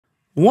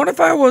What if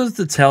I was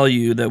to tell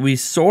you that we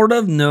sort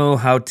of know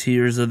how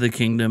Tears of the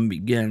Kingdom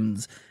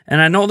begins? And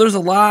I know there's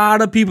a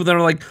lot of people that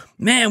are like,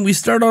 man, we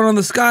start out on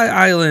the Sky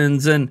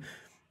Islands, and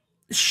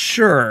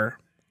sure,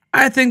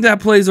 I think that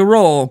plays a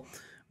role.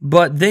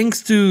 But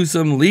thanks to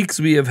some leaks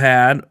we have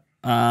had,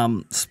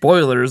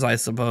 spoilers, I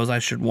suppose I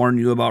should warn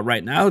you about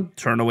right now.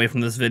 Turn away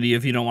from this video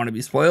if you don't want to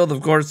be spoiled.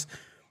 Of course,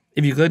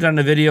 if you clicked on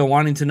the video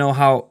wanting to know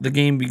how the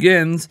game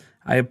begins,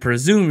 I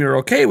presume you're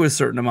okay with a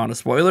certain amount of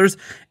spoilers.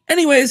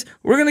 Anyways,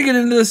 we're going to get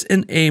into this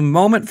in a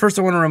moment. First,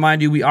 I want to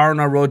remind you we are on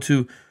our road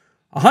to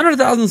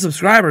 100,000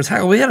 subscribers.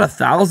 Heck, we had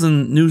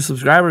 1,000 new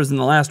subscribers in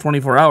the last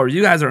 24 hours.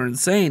 You guys are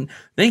insane.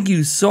 Thank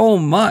you so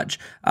much.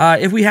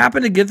 If we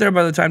happen to get there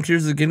by the time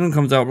Tears of the Kingdom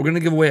comes out, we're going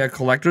to give away a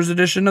collector's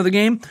edition of the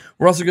game.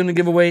 We're also going to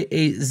give away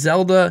a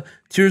Zelda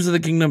Tears of the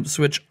Kingdom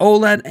Switch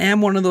OLED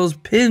and one of those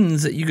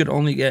pins that you could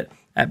only get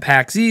at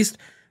PAX East.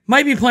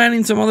 Might be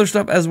planning some other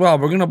stuff as well.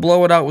 We're going to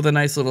blow it out with a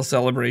nice little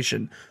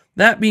celebration.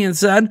 That being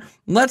said,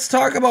 let's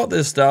talk about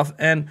this stuff.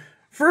 And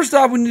first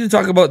off, we need to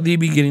talk about the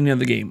beginning of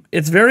the game.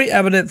 It's very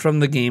evident from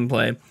the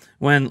gameplay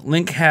when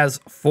Link has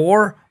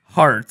 4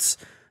 hearts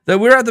that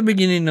we're at the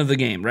beginning of the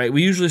game, right?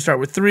 We usually start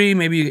with 3.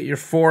 Maybe you get your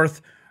 4th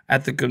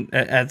at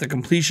the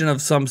completion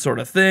of some sort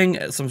of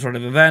thing, some sort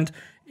of event.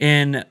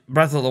 In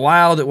Breath of the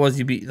Wild, it was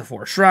you beat the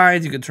 4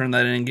 shrines. You could turn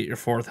that in and get your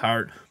 4th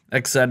heart,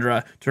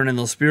 etc. Turn in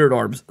those spirit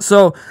orbs.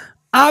 So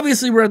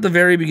obviously, we're at the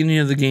very beginning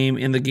of the game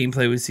in the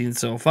gameplay we've seen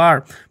so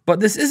far,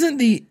 but this isn't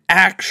the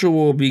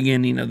actual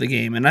beginning of the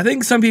game. And I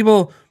think some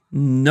people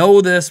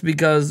know this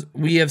because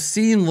we have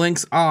seen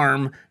Link's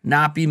arm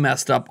not be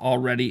messed up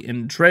already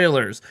in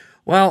trailers.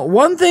 Well,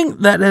 one thing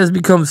that has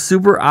become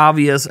super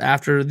obvious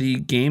after the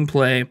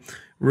gameplay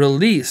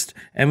released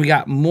and we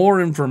got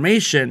more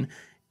information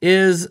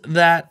is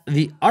that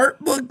the art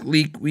book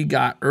leak we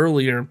got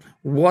earlier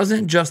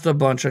wasn't just a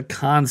bunch of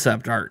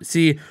concept art.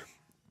 See,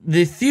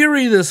 the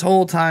theory this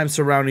whole time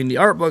surrounding the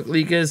art book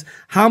leak is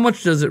how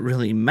much does it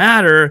really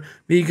matter,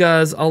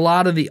 because a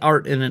lot of the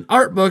art in an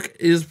art book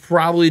is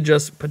probably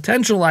just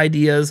potential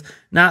ideas,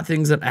 not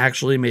things that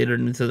actually made it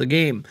into the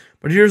game.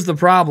 But here's the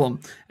problem.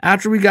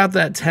 After we got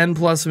that 10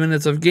 plus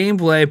minutes of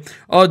gameplay,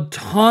 a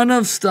ton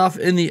of stuff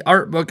in the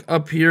art book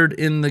appeared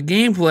in the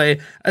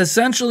gameplay,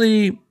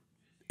 essentially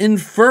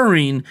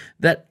inferring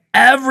that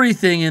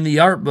everything in the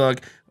art book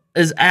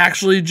is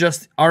actually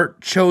just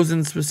art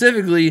chosen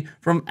specifically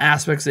from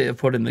aspects they have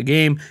put in the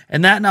game.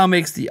 And that now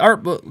makes the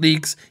art book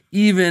leaks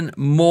even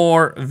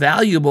more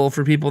valuable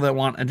for people that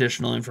want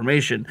additional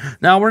information.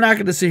 Now, we're not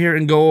going to sit here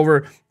and go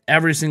over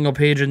every single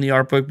page in the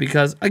art book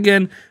because,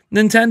 again,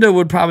 Nintendo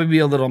would probably be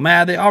a little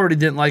mad. They already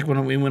didn't like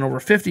when we went over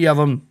 50 of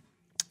them.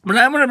 But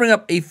I'm going to bring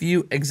up a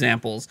few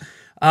examples.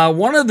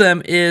 One of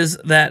them is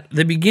that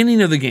the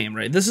beginning of the game,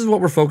 right? This is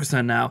what we're focused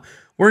on now.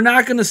 We're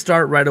not going to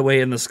start right away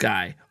in the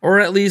sky,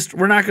 or at least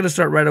we're not going to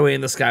start right away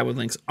in the sky with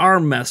Link's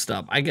arm messed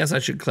up. I guess I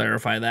should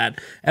clarify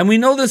that. And we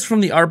know this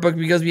from the art book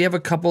because we have a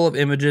couple of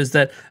images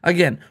that,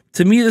 again,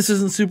 to me, this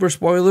isn't super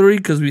spoilery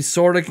because we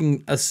sort of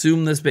can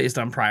assume this based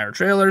on prior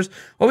trailers.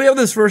 Well, we have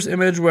this first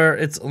image where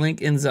it's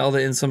Link and Zelda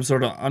in some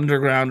sort of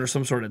underground or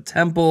some sort of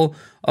temple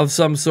of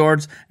some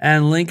sorts,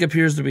 and Link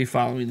appears to be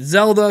following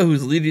Zelda,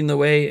 who's leading the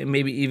way and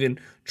maybe even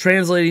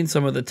translating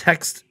some of the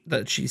text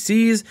that she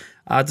sees.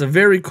 It's a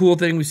very cool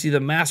thing. We see the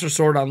Master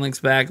Sword on Link's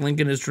back, Link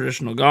in his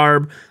traditional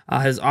garb.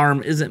 His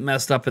arm isn't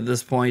messed up at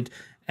this point,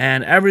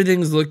 and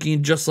everything's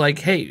looking just like,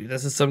 hey,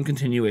 this is some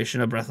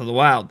continuation of Breath of the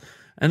Wild.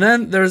 And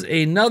then there's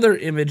another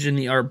image in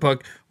the art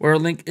book where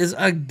Link is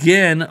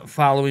again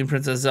following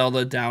Princess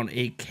Zelda down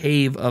a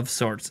cave of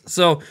sorts.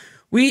 So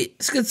we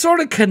could sort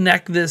of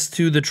connect this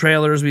to the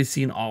trailers we've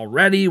seen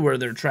already where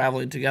they're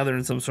traveling together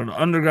in some sort of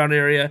underground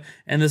area,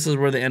 and this is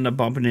where they end up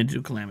bumping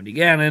into Calamity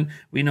Ganon.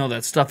 We know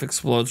that stuff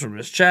explodes from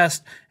his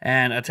chest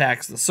and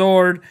attacks the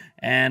sword,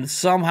 and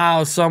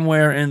somehow,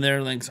 somewhere in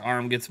there, Link's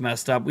arm gets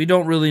messed up. We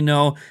don't really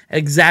know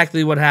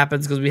exactly what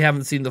happens because we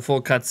haven't seen the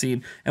full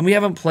cutscene, and we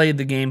haven't played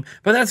the game,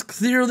 but that's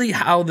clearly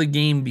how the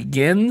game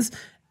begins.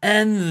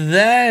 And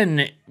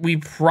then we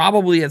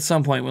probably at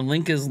some point when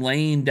Link is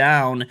laying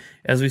down,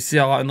 as we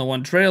saw in the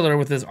one trailer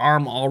with his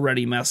arm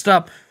already messed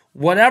up,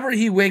 whenever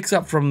he wakes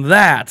up from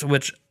that,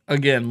 which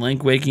again,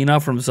 Link waking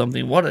up from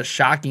something, what a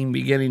shocking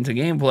beginning to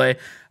gameplay,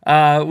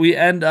 we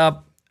end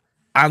up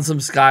on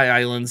some sky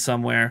island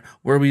somewhere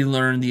where we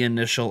learn the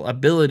initial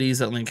abilities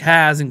that Link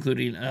has,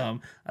 including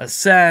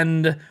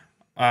Ascend,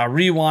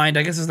 Rewind.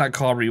 I guess it's not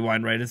called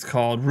Rewind, right? It's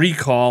called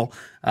Recall,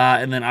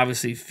 and then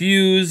obviously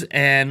Fuse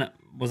and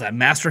was that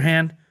Master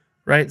Hand,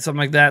 right? Something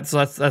like that.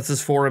 So that's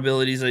his 4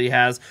 abilities that he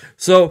has.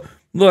 So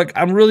look,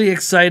 I'm really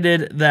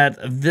excited that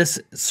this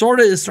sort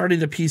of is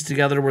starting to piece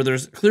together where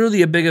there's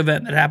clearly a big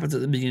event that happens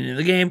at the beginning of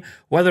the game.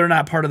 Whether or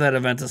not part of that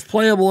event is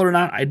playable or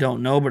not, I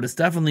don't know, but it's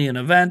definitely an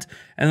event.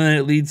 And then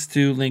it leads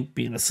to Link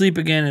being asleep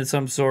again in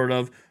some sort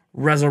of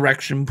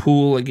resurrection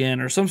pool again,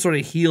 or some sort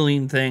of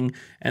healing thing,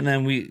 and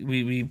then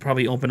we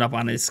probably open up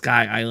on a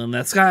sky island.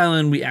 That sky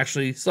island, we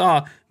actually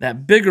saw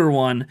that bigger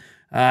one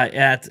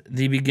at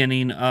the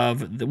beginning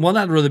of, well,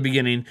 not really the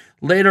beginning,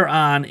 later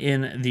on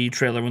in the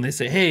trailer when they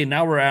say, hey,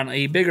 now we're on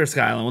a bigger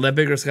Sky Island. Well, that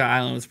bigger Sky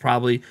Island is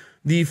probably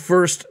the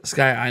first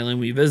Sky Island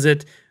we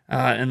visit.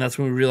 And that's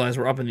when we realize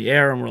we're up in the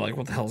air and we're like,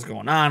 what the hell's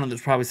going on? And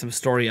there's probably some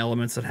story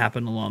elements that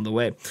happen along the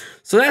way.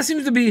 So that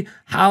seems to be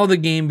how the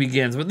game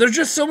begins. But there's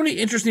just so many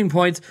interesting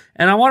points.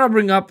 And I want to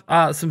bring up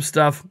some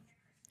stuff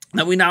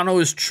that we now know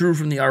is true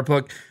from the art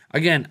book.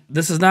 Again,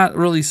 this is not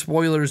really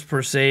spoilers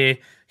per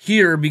se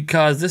here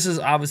because this is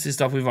obviously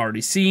stuff we've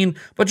already seen,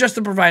 but just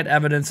to provide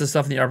evidence of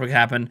stuff in the art book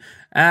happened.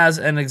 As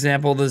an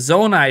example, the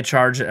Zonai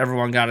charge that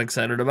everyone got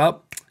excited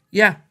about.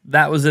 Yeah,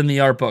 that was in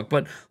the art book,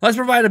 but let's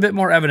provide a bit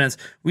more evidence.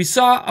 We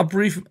saw a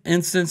brief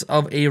instance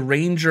of a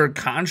ranger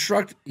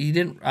construct. He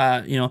didn't,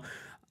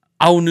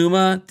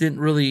 Aonuma didn't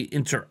really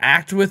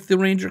interact with the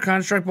ranger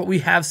construct, but we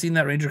have seen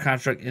that ranger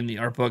construct in the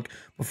art book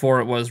before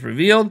it was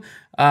revealed.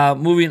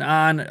 Moving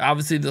on,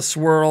 obviously the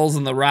swirls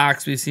and the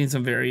rocks, we've seen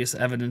some various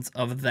evidence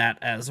of that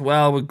as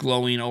well, with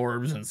glowing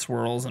orbs and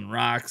swirls and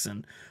rocks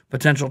and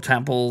potential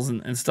temples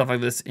and stuff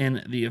like this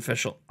in the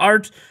official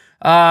art.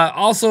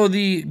 Also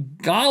the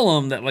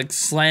golem that like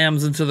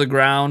slams into the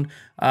ground,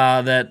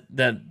 that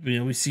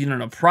we've seen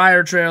in a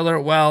prior trailer.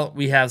 Well,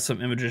 we have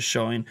some images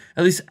showing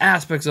at least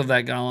aspects of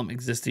that golem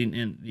existing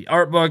in the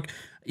art book.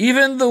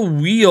 Even the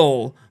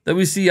wheel that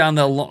we see on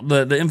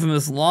the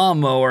infamous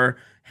lawnmower,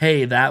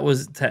 hey, that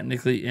was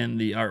technically in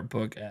the art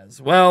book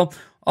as well.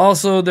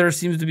 Also, there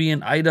seems to be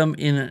an item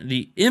in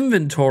the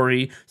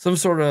inventory, some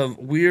sort of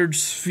weird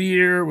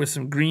sphere with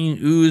some green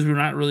ooze. We're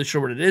not really sure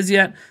what it is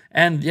yet.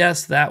 And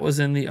yes, that was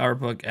in the art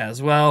book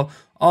as well.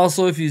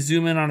 Also, if you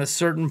zoom in on a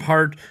certain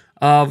part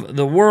of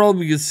the world,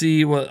 we can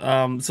see what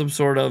some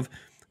sort of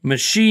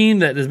machine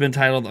that has been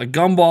titled a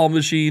gumball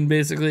machine,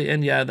 basically.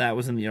 And yeah, that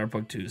was in the art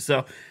book too.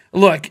 So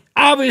look,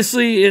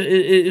 obviously,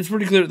 it's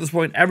pretty clear at this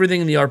point,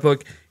 everything in the art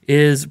book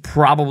is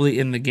probably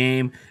in the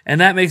game, and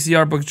that makes the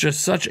art book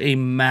just such a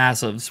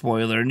massive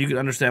spoiler, and you can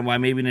understand why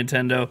maybe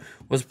Nintendo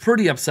was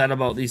pretty upset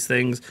about these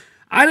things.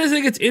 I just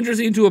think it's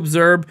interesting to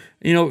observe,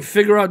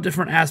 figure out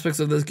different aspects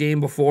of this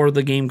game before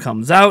the game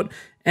comes out,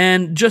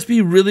 and just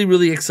be really,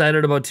 really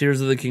excited about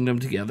Tears of the Kingdom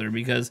together,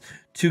 because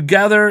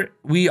together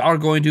we are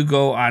going to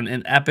go on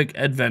an epic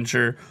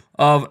adventure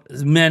of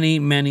many,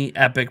 many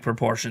epic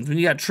proportions. When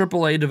you got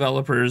AAA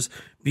developers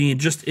being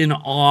just in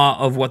awe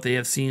of what they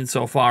have seen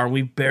so far,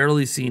 we've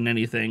barely seen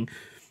anything.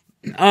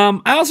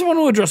 I also want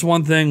to address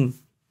one thing.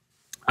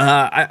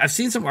 I've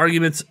seen some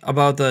arguments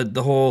about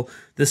the whole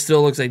this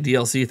still looks like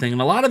DLC thing,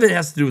 and a lot of it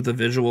has to do with the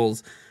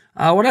visuals.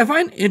 What I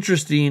find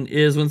interesting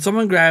is when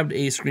someone grabbed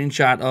a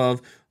screenshot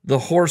of the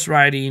horse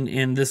riding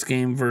in this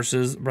game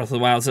versus Breath of the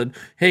Wild, said,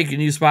 hey, can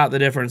you spot the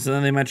difference? And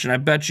then they mentioned, I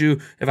bet you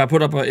if I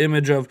put up an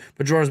image of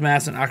Majora's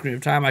Mask and Ocarina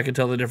of Time, I could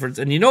tell the difference.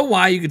 And you know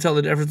why you could tell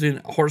the difference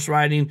between horse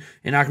riding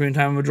in Ocarina of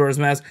Time and Majora's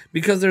Mask?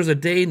 Because there's a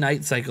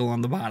day-night cycle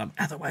on the bottom.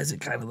 Otherwise, it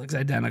kind of looks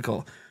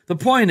identical. The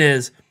point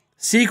is,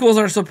 sequels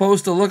are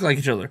supposed to look like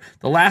each other.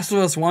 The Last of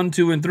Us 1,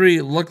 2, and 3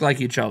 look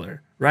like each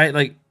other, right?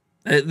 Like,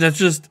 that's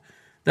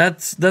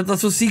what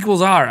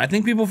sequels are. I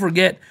think people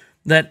forget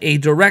that a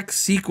direct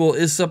sequel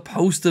is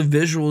supposed to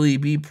visually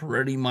be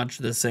pretty much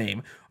the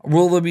same.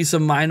 Will there be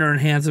some minor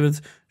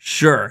enhancements?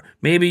 Sure.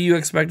 Maybe you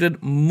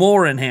expected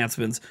more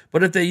enhancements,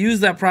 but if they use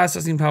that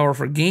processing power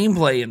for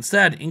gameplay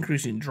instead,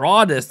 increasing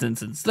draw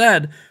distance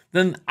instead,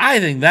 then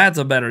I think that's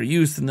a better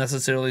use than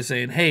necessarily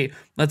saying, hey,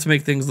 let's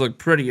make things look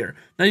prettier.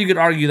 Now you could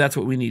argue that's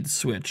what we need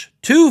Switch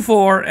 2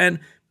 for, and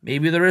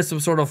maybe there is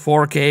some sort of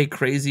 4K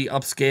crazy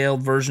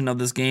upscaled version of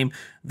this game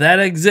that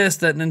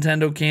exists that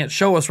Nintendo can't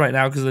show us right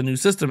now because the new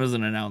system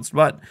isn't announced.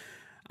 But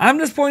I'm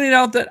just pointing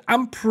out that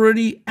I'm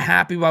pretty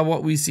happy by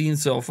what we've seen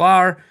so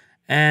far,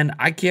 and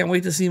I can't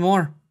wait to see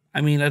more.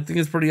 I mean, I think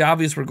it's pretty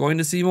obvious we're going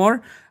to see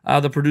more.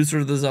 The producer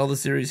of the Zelda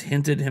series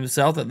hinted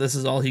himself that this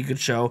is all he could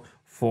show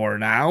for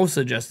now,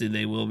 suggesting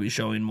they will be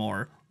showing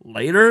more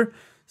later.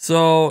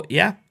 So,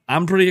 yeah,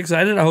 I'm pretty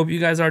excited. I hope you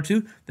guys are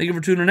too. Thank you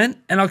for tuning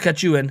in, and I'll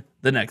catch you in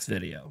the next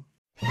video.